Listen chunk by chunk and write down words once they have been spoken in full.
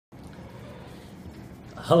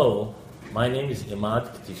Hello, my name is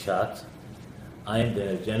Imad Ktishat. I am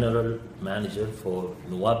the General Manager for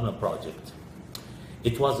Nuwabna project.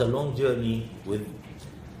 It was a long journey with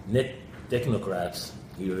Nettechnocrats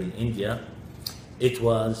here in India. It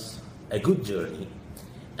was a good journey,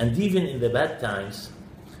 and even in the bad times,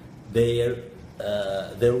 there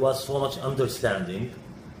was so much understanding,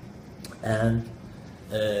 and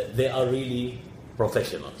they are really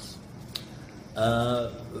professionals.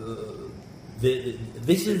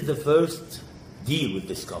 This is the first deal with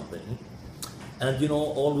this company, and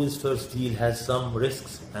always first deal has some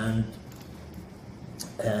risks and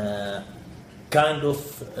kind of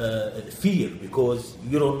fear, because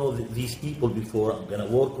you don't know these people before. I'm gonna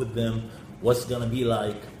work with them, what's gonna be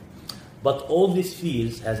like. But all these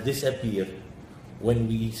fears has disappeared when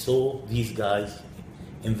we saw these guys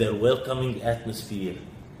in their welcoming atmosphere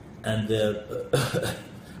and their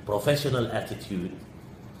professional attitude.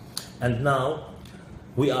 And now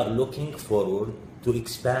we are looking forward to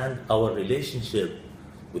expand our relationship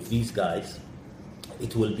with these guys.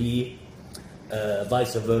 It will be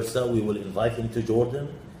vice versa. We will invite them to Jordan.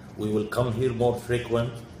 We will come here more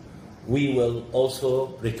frequent. We will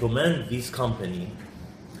also recommend this company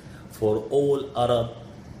for all Arab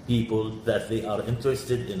people that they are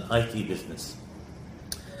interested in IT business.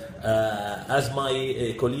 As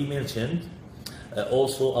my colleague mentioned,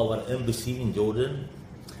 also our embassy in Jordan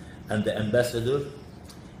and the ambassador,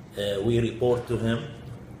 we report to him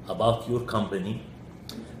about your company,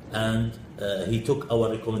 and he took our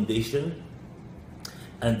recommendation,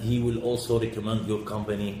 and he will also recommend your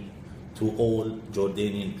company to all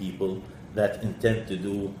Jordanian people that intend to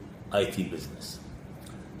do IT business.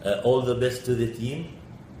 All the best to the team,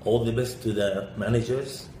 all the best to the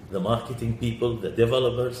managers, the marketing people, the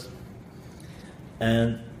developers,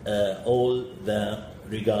 and all the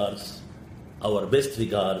regards, our best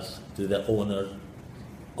regards to the owner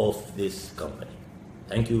of this company.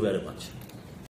 Thank you very much.